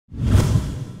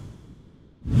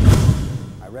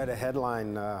read a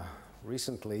headline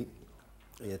recently.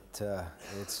 It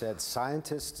said,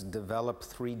 scientists develop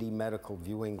 3D medical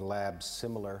viewing labs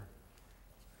similar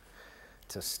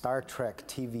to Star Trek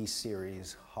TV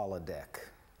series Holodeck.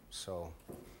 So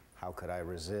how could I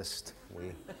resist?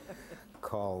 We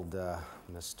called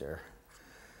Mr.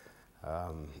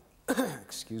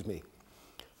 Excuse me,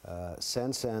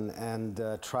 Sensen, and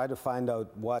try to find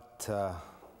out what's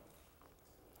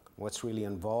really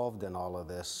involved in all of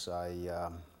this.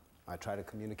 I try to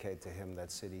communicate to him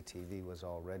that City TV was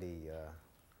already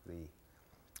the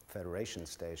Federation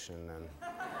station,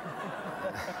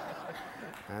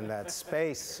 and that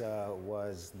space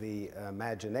was the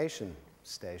imagination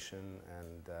station,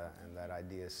 and that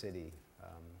IdeaCity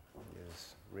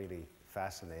is really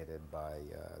fascinated by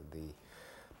the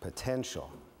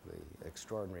potential, the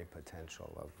extraordinary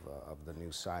potential of the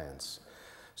new science.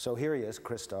 So here he is,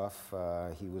 Christoph.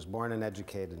 He was born and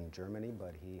educated in Germany,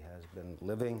 but he has been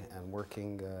living and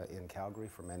working in Calgary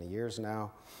for many years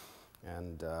now.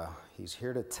 And he's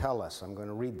here to tell us, I'm going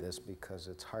to read this because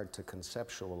it's hard to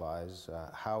conceptualize,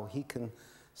 how he can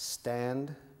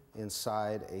stand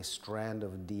inside a strand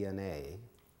of DNA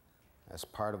as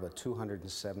part of a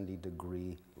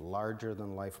 270-degree,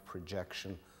 larger-than-life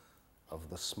projection of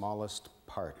the smallest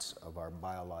parts of our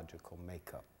biological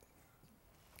makeup.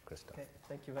 Christoph. Okay,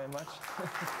 thank you very much.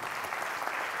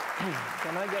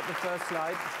 Can I get the first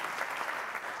slide?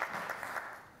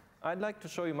 I'd like to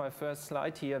show you my first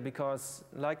slide here because,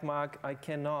 like Mark, I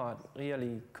cannot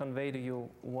really convey to you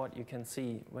what you can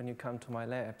see when you come to my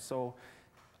lab. So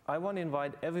I want to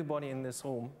invite everybody in this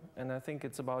room, and I think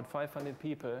it's about 500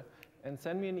 people, and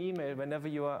send me an email whenever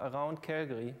you are around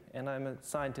Calgary, and I'm a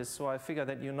scientist, so I figure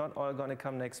that you're not all going to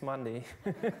come next Monday.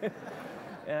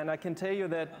 And I can tell you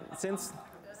that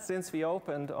since we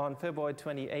opened on February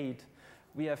 28,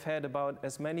 we have had about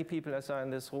as many people as are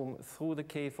in this room through the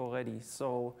cave already.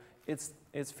 So it's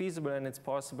feasible and it's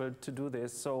possible to do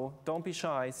this. So don't be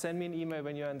shy. Send me an email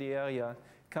when you're in the area.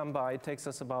 Come by. It takes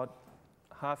us about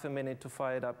half a minute to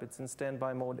fire it up. It's in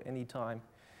standby mode anytime.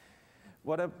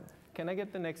 Can I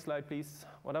get the next slide, please?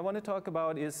 What I want to talk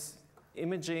about is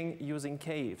imaging using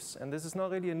caves. And this is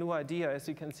not really a new idea, as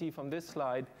you can see from this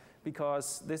slide,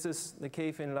 because this is the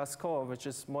cave in Lascaux, which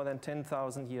is more than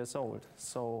 10,000 years old.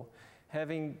 So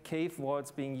having cave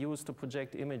walls being used to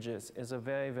project images is a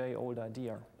very, very old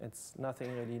idea. It's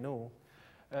nothing really new.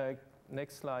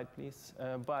 Next slide, please.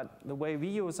 But the way we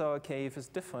use our cave is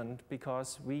different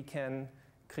because we can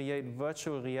create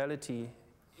virtual reality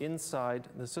inside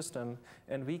the system,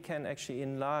 and we can actually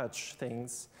enlarge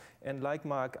things. And like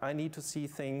Mark, I need to see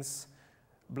things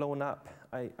blown up.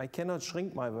 I cannot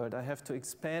shrink my world. I have to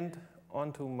expand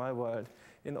onto my world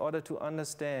in order to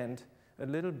understand a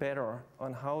little better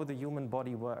on how the human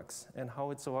body works and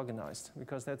how it's organized,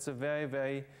 because that's a very,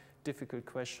 very difficult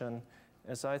question,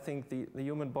 as I think the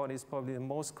human body is probably the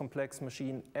most complex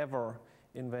machine ever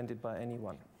invented by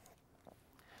anyone.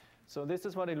 So this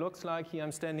is what it looks like. Here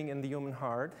I'm standing in the human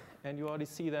heart, and you already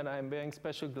see that I'm wearing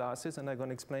special glasses, and I'm going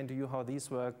to explain to you how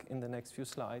these work in the next few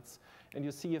slides. And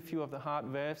you see a few of the heart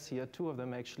valves here, two of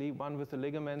them actually, one with the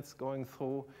ligaments going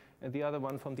through, and the other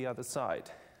one from the other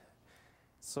side.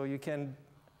 So you can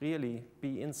really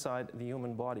be inside the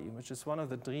human body, which is one of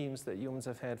the dreams that humans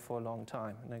have had for a long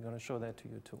time, and I'm going to show that to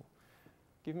you too.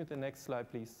 Give me the next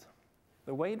slide, please.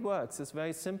 The way it works is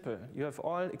very simple. You have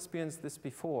all experienced this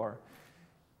before.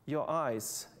 Your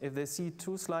eyes, if they see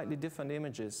two slightly different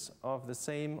images of the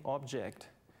same object,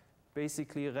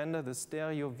 basically render the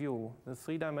stereo view, the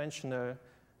three-dimensional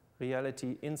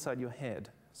reality inside your head.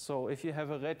 So if you have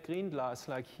a red-green glass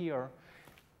like here,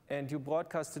 and you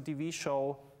broadcast a TV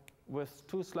show with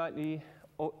two slightly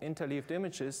interleaved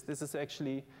images, this is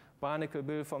actually Barnacle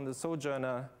Bill from the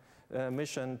Sojourner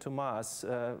mission to Mars,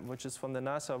 which is from the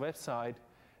NASA website,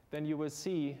 then you will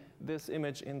see this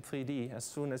image in 3D as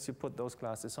soon as you put those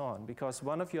glasses on. Because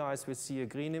one of your eyes will see a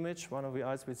green image, one of your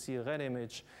eyes will see a red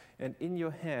image, and in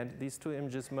your head, these two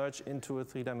images merge into a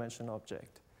three-dimensional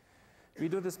object. We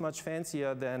do this much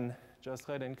fancier than just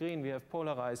red and green. We have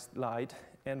polarized light,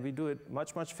 and we do it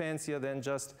much, much fancier than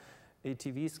just a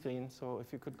TV screen. So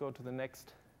if you could go to the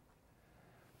next.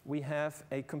 We have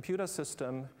a computer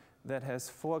system that has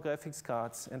 4 graphics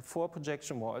cards and 4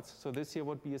 projection walls. So this here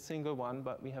would be a single one,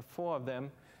 but we have 4 of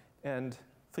them, and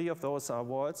 3 of those are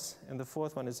walls, and the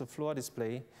 4th one is a floor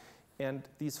display. And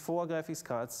these 4 graphics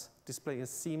cards display a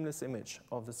seamless image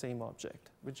of the same object,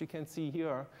 which you can see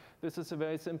here. This is a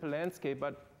very simple landscape,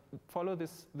 but follow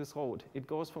this road. It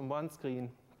goes from one screen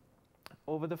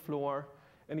over the floor,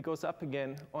 and it goes up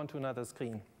again onto another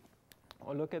screen.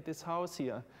 Or look at this house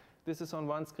here. This is on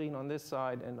one screen on this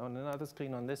side and on another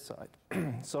screen on this side.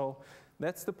 So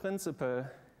that's the principle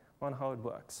on how it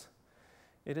works.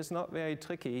 It is not very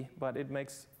tricky, but it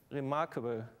makes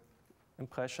remarkable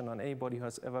impression on anybody who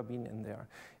has ever been in there.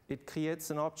 It creates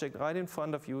an object right in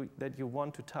front of you that you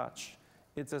want to touch.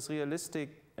 It's as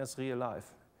realistic as real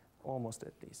life, almost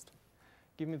at least.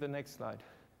 Give me the next slide.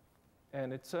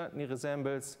 And it certainly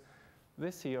resembles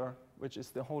this here, which is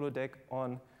the holodeck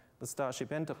on the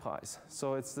Starship Enterprise.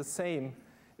 So it's the same,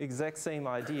 exact same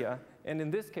idea. And in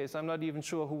this case, I'm not even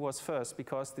sure who was first,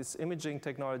 because this imaging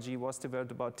technology was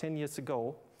developed about 10 years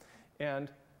ago. And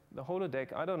the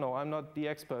holodeck, I don't know, I'm not the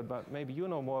expert, but maybe you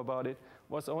know more about it,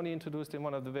 was only introduced in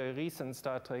one of the very recent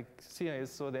Star Trek series,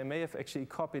 so they may have actually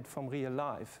copied from real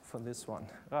life for this one,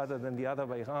 rather than the other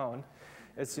way around.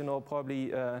 As you know,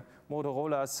 probably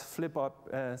Motorola's flip-up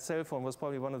cell phone was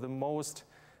probably one of the most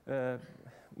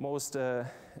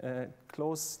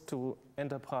close to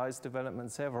enterprise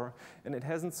developments ever. And it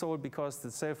hasn't sold because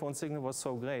the cell phone signal was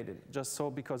so great. It just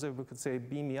sold because everyone could say,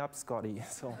 beam me up, Scotty.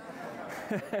 So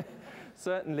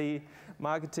certainly,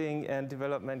 marketing and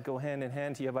development go hand in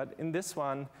hand here. But in this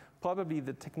one, probably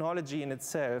the technology in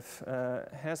itself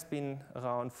has been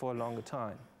around for a longer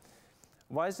time.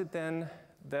 Why is it then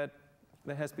that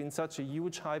there has been such a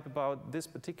huge hype about this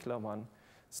particular one?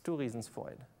 There's two reasons for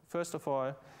it. First of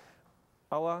all,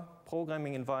 our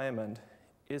programming environment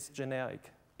is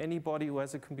generic. Anybody who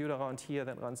has a computer around here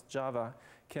that runs Java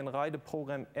can write a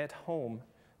program at home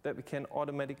that we can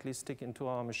automatically stick into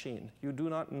our machine. You do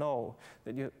not know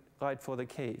that you write for the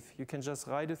cave. You can just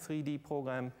write a 3D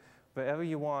program wherever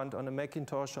you want, on a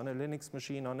Macintosh, on a Linux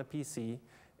machine, on a PC,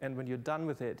 and when you're done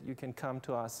with it, you can come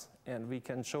to us and we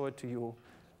can show it to you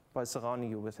by surrounding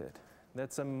you with it.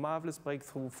 That's a marvelous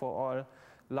breakthrough for all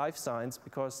life science,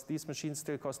 because these machines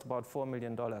still cost about $4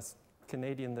 million.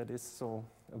 Canadian, that is, so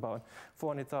about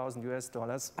 400,000 US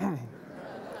dollars.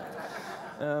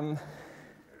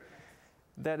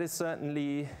 That is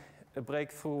certainly a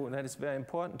breakthrough that is very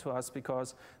important to us,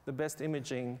 because the best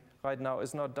imaging right now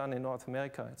is not done in North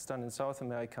America. It's done in South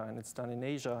America, and it's done in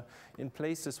Asia, in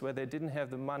places where they didn't have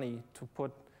the money to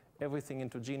put everything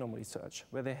into genome research,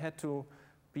 where they had to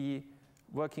be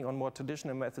working on more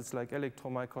traditional methods like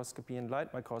electron microscopy and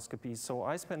light microscopy. So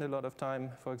I spend a lot of time,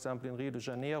 for example, in Rio de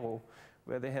Janeiro,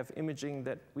 where they have imaging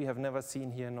that we have never seen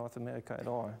here in North America at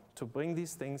all, to bring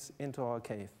these things into our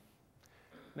cave.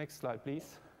 Next slide,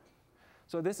 please.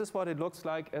 So this is what it looks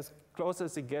like as close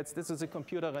as it gets. This is a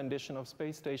computer rendition of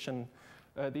space station,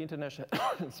 the International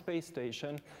Space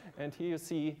Station. And here you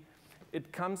see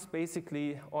it comes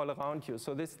basically all around you.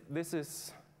 So this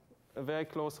is a very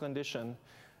close rendition.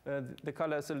 The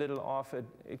color is a little off.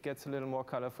 It gets a little more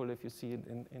colorful if you see it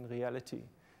in reality.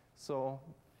 So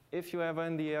if you're ever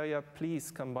in the area,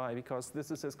 please come by, because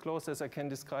this is as close as I can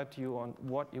describe to you on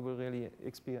what you will really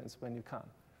experience when you come.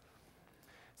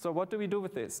 So what do we do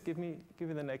with this? Give me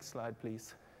the next slide,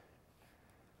 please.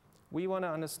 We want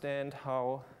to understand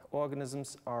how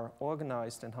organisms are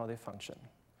organized and how they function.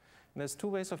 And there's two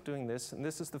ways of doing this, and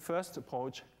this is the first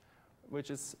approach,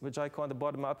 which I call the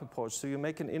bottom-up approach. So you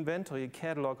make an inventory, a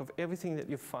catalog of everything that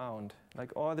you found,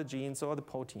 like all the genes, all the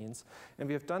proteins. And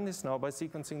we have done this now by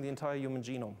sequencing the entire human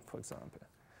genome, for example.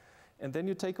 And then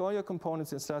you take all your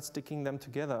components and start sticking them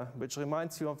together, which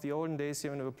reminds you of the olden days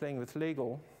here when we were playing with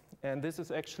Lego. And this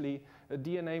is actually a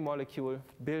DNA molecule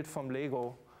built from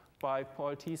Lego by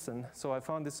Paul Thiessen. So I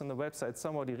found this on the website.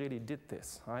 Somebody really did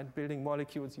this, right? Building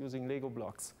molecules using Lego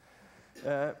blocks.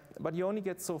 But you only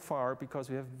get so far because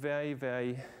we have very,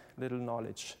 very little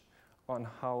knowledge on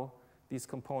how these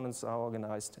components are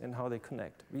organized and how they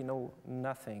connect. We know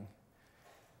nothing,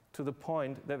 to the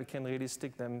point that we can really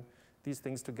stick these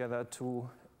things together to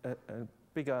a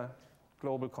bigger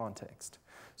global context.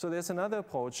 So there's another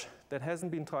approach that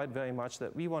hasn't been tried very much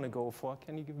that we want to go for.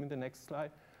 Can you give me the next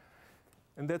slide?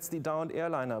 And that's the downed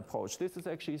airliner approach. This is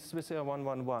actually Swissair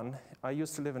 111. I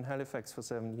used to live in Halifax for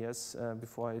 7 years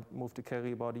before I moved to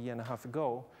Calgary about 1.5 years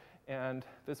ago. And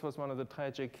this was one of the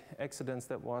tragic accidents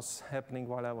that was happening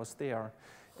while I was there.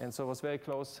 And so I was very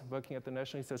close working at the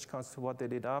National Research Council to what they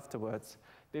did afterwards.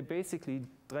 They basically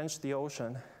drenched the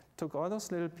ocean, took all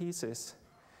those little pieces,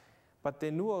 but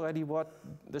they knew already what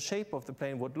the shape of the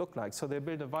plane would look like. So they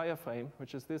built a wireframe,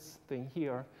 which is this thing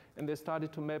here, and they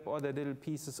started to map all their little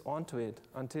pieces onto it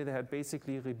until they had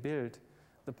basically rebuilt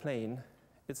the plane.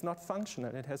 It's not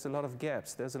functional. It has a lot of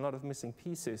gaps. There's a lot of missing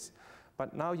pieces.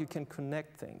 But now you can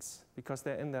connect things because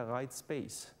they're in the right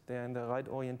space. They're in the right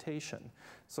orientation.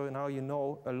 So now you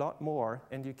know a lot more,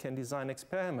 and you can design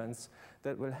experiments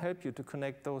that will help you to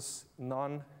connect those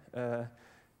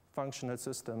non-functional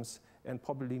systems and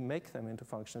probably make them into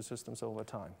functional systems over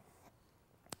time.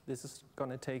 this is going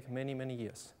to take many, many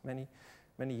years.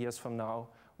 Many years from now,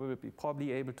 we will be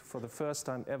probably able to, for the first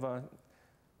time ever,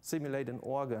 simulate an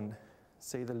organ,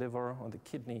 say the liver or the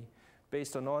kidney,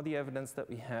 based on all the evidence that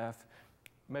we have,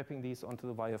 mapping these onto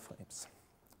the wireframes.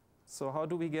 So how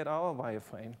do we get our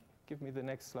wireframe? Give me the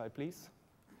next slide, please.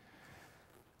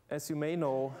 As you may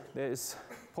know, there is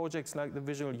projects like the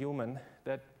Visual Human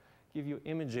that give you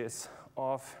images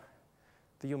of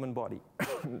the human body.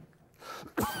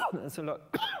 There's a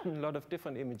lot of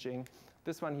different imaging.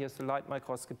 This one here is the light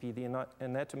microscopy, the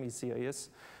anatomy series.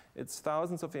 It's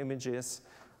thousands of images,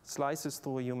 slices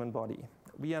through a human body.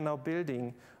 We are now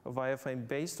building a wireframe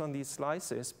based on these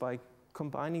slices by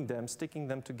combining them, sticking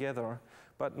them together,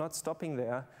 but not stopping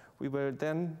there. We will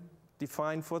then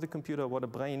define for the computer what a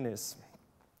brain is,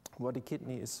 what a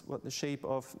kidney is, what the shape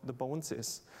of the bones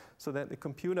is, so that the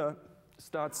computer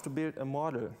starts to build a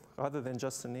model rather than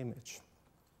just an image.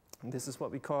 And this is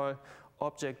what we call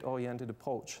object-oriented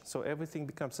approach. So everything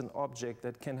becomes an object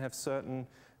that can have certain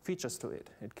features to it.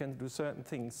 It can do certain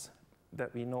things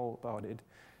that we know about it,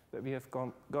 that we have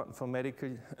gotten from medical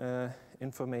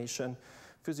information,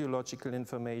 physiological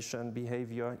information,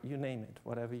 behavior, you name it,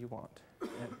 whatever you want.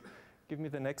 And give me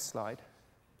the next slide.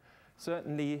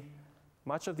 Certainly,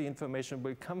 much of the information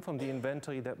will come from the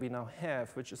inventory that we now have,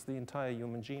 which is the entire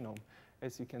human genome,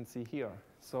 as you can see here.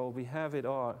 So we have it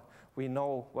all. We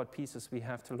know what pieces we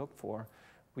have to look for.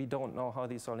 We don't know how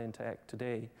these all interact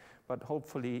today, but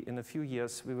hopefully in a few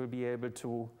years we will be able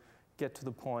to get to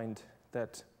the point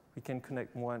that we can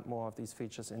connect more and more of these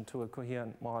features into a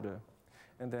coherent model,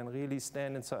 and then really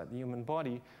stand inside the human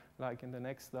body, like in the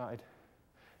next slide,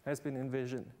 has been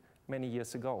envisioned many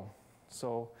years ago.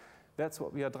 So that's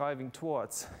what we are driving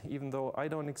towards, even though I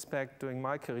don't expect during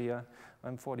my career,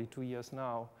 I'm 42 years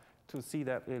now, to see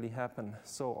that really happen.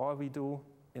 So all we do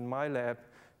in my lab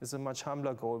is a much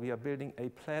humbler goal. We are building a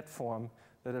platform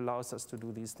that allows us to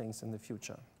do these things in the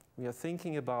future. We are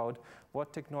thinking about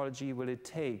what technology will it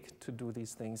take to do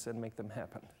these things and make them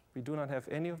happen. We do not have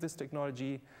any of this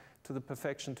technology to the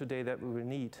perfection today that we will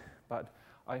need, but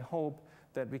I hope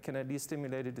that we can at least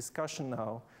stimulate a discussion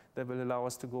now that will allow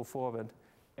us to go forward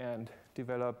and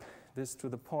develop this to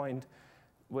the point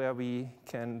where we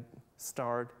can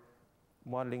start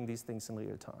modeling these things in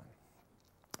real time.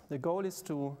 The goal is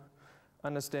to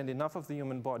understand enough of the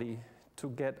human body to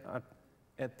get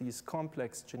at these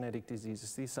complex genetic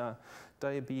diseases. These are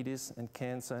diabetes and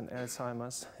cancer and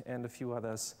Alzheimer's and a few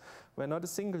others, where not a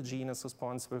single gene is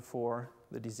responsible for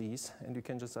the disease, and you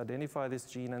can just identify this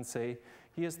gene and say,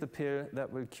 here's the pill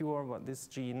that will cure what this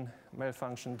gene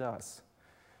malfunction does.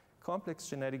 Complex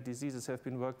genetic diseases have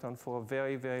been worked on for a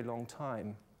very, very long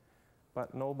time,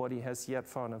 but nobody has yet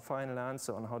found a final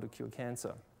answer on how to cure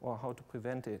cancer or how to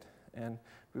prevent it. And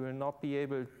we will not be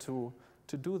able to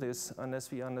do this unless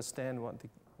we understand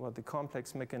what the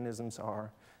complex mechanisms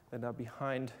are that are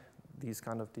behind these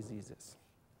kind of diseases.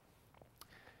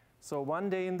 So one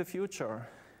day in the future,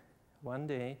 one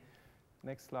day,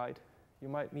 next slide, you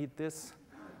might meet this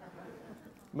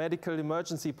medical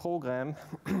emergency program,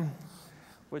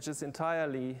 which is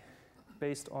entirely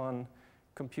based on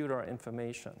computer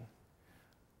information.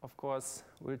 Of course,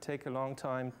 it will take a long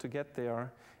time to get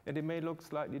there, and it may look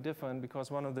slightly different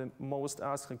because one of the most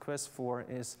asked requests for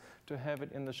is to have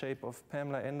it in the shape of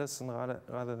Pamela Anderson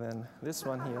rather than this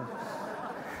one here.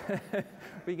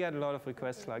 We get a lot of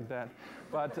requests like that.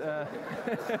 But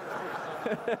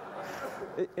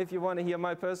if you want to hear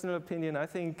my personal opinion, I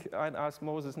think I'd ask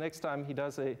Moses next time he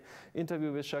does an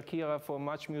interview with Shakira for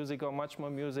Much Music or Much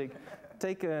More Music,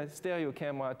 take a stereo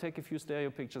camera, take a few stereo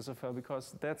pictures of her,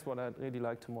 because that's what I'd really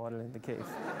like to model in the cave.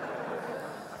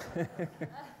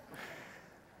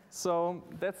 So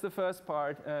that's the first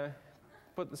part.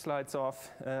 Put the slides off.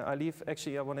 I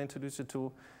want to introduce you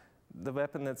to the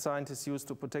weapon that scientists use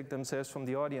to protect themselves from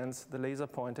the audience, the laser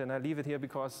pointer. And I leave it here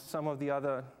because some of the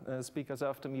other speakers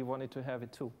after me wanted to have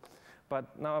it too.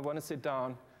 But now I want to sit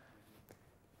down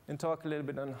and talk a little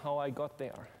bit on how I got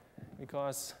there.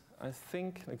 Because I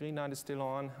think the green light is still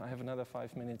on. I have another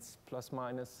 5 minutes, plus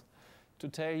minus, to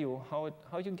tell you how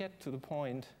you get to the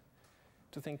point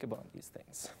to think about these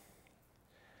things.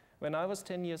 When I was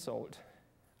 10 years old,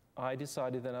 I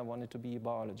decided that I wanted to be a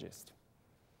biologist.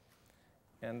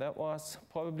 And that was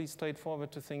probably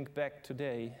straightforward to think back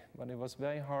today, but it was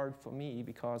very hard for me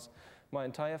because my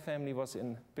entire family was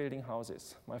in building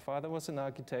houses. My father was an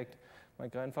architect. My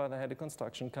grandfather had a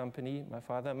construction company. My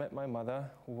father met my mother,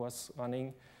 who was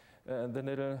running the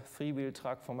little three-wheel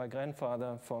truck for my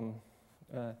grandfather from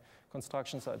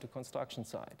construction site to construction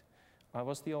site. I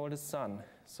was the oldest son,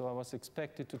 so I was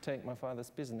expected to take my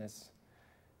father's business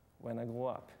when I grew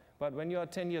up. But when you are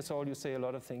 10 years old, you say a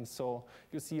lot of things. So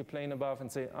you see a plane above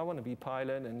and say, I want to be a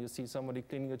pilot, and you see somebody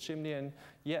cleaning a chimney, and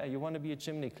yeah, you want to be a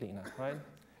chimney cleaner, right?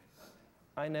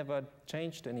 I never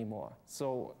changed anymore.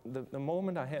 So the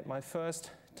moment I had my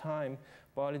first time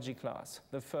biology class,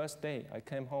 the first day, I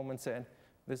came home and said,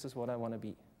 this is what I want to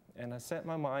be. And I set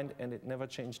my mind, and it never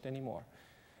changed anymore.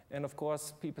 And of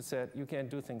course, people said, you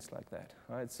can't do things like that,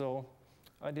 right? So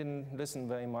I didn't listen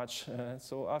very much.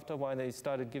 So after a while, they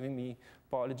started giving me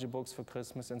biology books for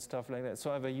Christmas and stuff like that. So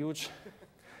I have a huge,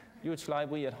 huge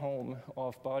library at home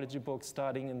of biology books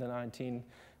starting in the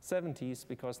 1970s,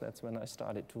 because that's when I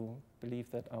started to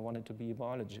believe that I wanted to be a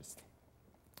biologist.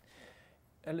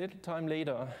 A little time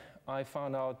later, I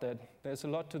found out that there's a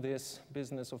lot to this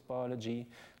business of biology.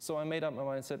 So I made up my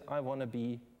mind and said, I want to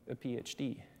be a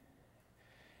PhD.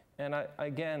 And I,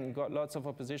 again, got lots of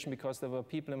opposition, because there were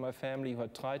people in my family who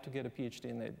had tried to get a PhD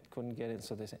and they couldn't get it.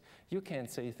 So they said, you can't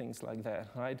say things like that,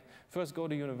 right? First go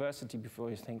to university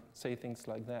before you say things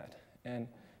like that. And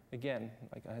again,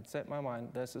 like I had set my mind,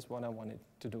 this is what I wanted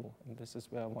to do, and this is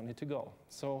where I wanted to go.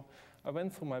 So I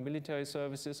went through my military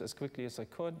services as quickly as I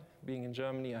could. Being in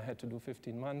Germany, I had to do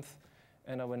 15 months,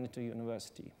 and I went into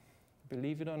university.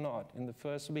 Believe it or not, in the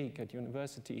first week at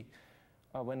university,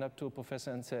 I went up to a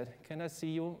professor and said, can I see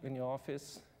you in your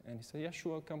office? And he said, yeah,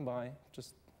 sure, come by.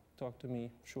 Just talk to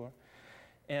me, sure.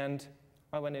 And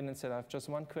I went in and said, I have just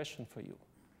one question for you.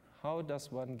 How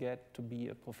does one get to be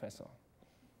a professor?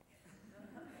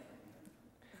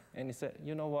 And he said,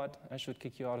 you know what? I should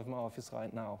kick you out of my office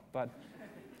right now. But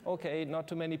okay, not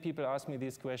too many people ask me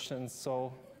these questions,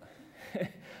 so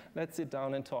let's sit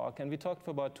down and talk. And we talked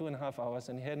for about 2.5 hours,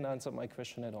 and he hadn't answered my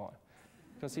question at all.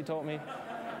 Because he told me,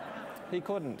 he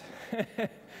couldn't.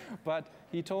 But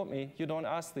he told me, you don't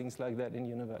ask things like that in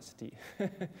university.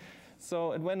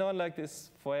 So it went on like this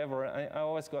forever. I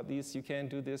always got these, you can't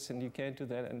do this and you can't do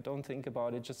that, and don't think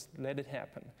about it, just let it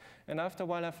happen. And after a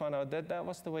while I found out that that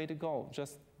was the way to go,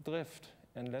 just drift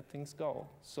and let things go.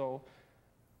 So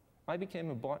I became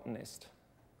a botanist.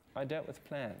 I dealt with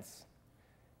plants.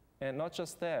 And not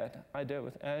just that, I dealt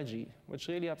with algae, which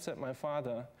really upset my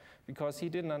father, because he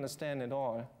didn't understand at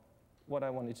all what I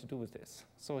wanted to do with this.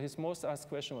 So his most asked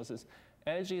question was this,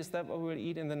 algae, is that what we'll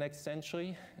eat in the next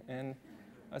century? And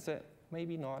I said,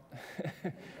 maybe not,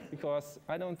 because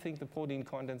I don't think the protein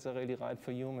contents are really right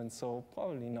for humans, so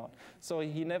probably not. So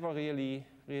he never really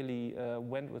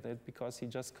went with it, because he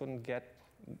just couldn't get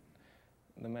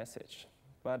the message.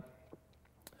 But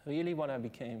really what I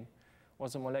became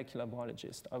was a molecular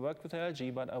biologist. I worked with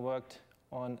algae, but I worked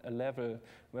on a level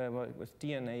where with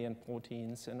DNA and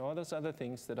proteins and all those other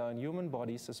things that are in human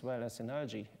bodies as well as in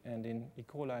algae and in E.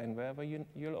 coli and wherever you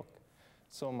look.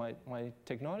 So my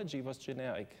technology was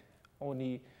generic.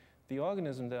 Only the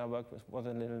organism that I worked with was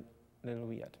a little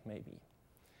weird, maybe.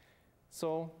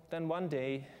 So then one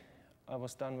day, I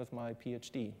was done with my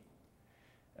PhD.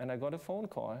 And I got a phone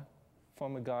call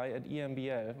from a guy at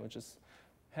EMBL, which is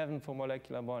heaven for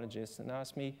molecular biologists, and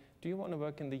asked me, do you want to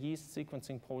work in the yeast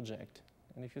sequencing project?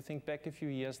 And if you think back a few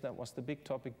years, that was the big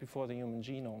topic before the human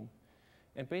genome.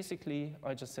 And basically,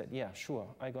 I just said, yeah, sure,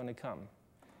 I'm going to come.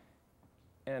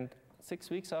 And 6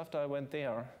 weeks after I went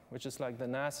there, which is like the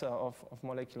NASA of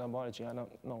molecular biology, I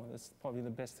don't know, that's probably the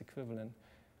best equivalent,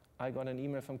 I got an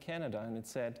email from Canada, and it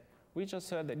said, we just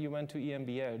heard that you went to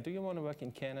EMBL. Do you want to work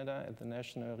in Canada at the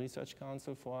National Research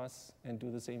Council for us and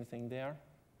do the same thing there?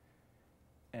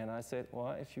 And I said,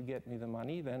 well, if you get me the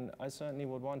money, then I certainly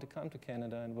would want to come to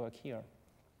Canada and work here.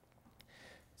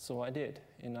 So I did.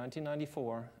 In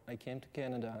 1994, I came to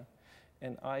Canada,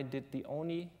 and I did the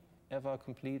only ever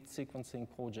complete sequencing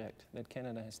project that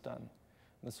Canada has done,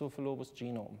 the Sulfolobus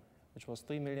genome, which was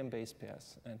 3 million base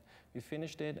pairs. And we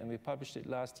finished it, and we published it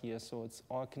last year, so it's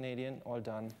all Canadian, all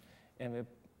done, and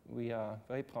we are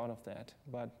very proud of that.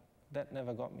 But that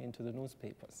never got me into the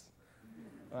newspapers.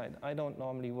 Right? I don't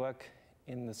normally work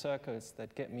in the circles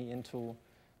that get me into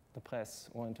the press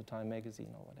or into Time magazine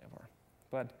or whatever.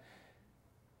 But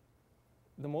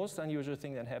the most unusual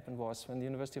thing that happened was when the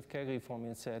University of Calgary phoned me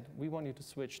and said, we want you to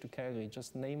switch to Calgary,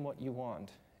 just name what you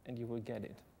want and you will get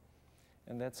it.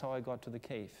 And that's how I got to the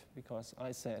cave, because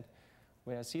I said,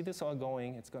 where I see this all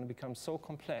going, it's going to become so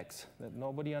complex that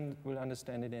nobody will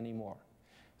understand it anymore.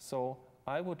 So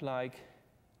I would like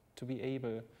to be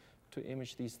able to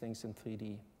image these things in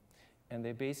 3D. And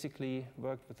they basically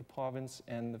worked with the province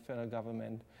and the federal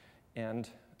government and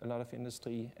a lot of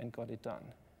industry and got it done.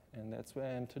 And that's where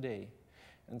I am today.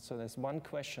 And so there's one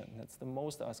question, that's the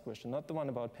most asked question, not the one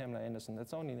about Pamela Anderson,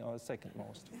 that's only our second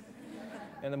most.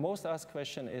 And the most asked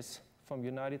question is from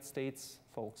United States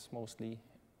folks mostly,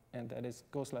 and that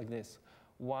goes like this: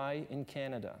 why in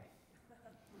Canada?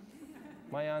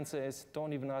 My answer is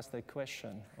don't even ask that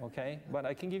question, okay? But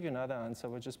I can give you another answer,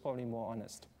 which is probably more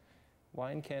honest.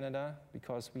 Why in Canada?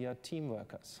 Because we are team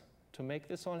workers. To make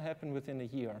this all happen within a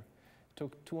year, it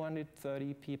took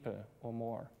 230 people or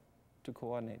more to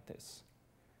coordinate this.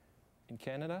 In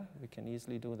Canada, we can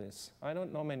easily do this. I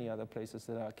don't know many other places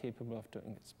that are capable of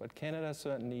doing this, but Canada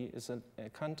certainly is a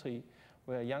country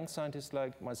where young scientists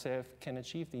like myself can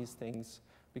achieve these things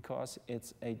because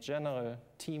it's a general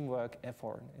teamwork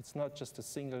effort. It's not just a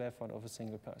single effort of a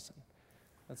single person.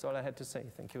 That's all I had to say.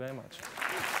 Thank you very much.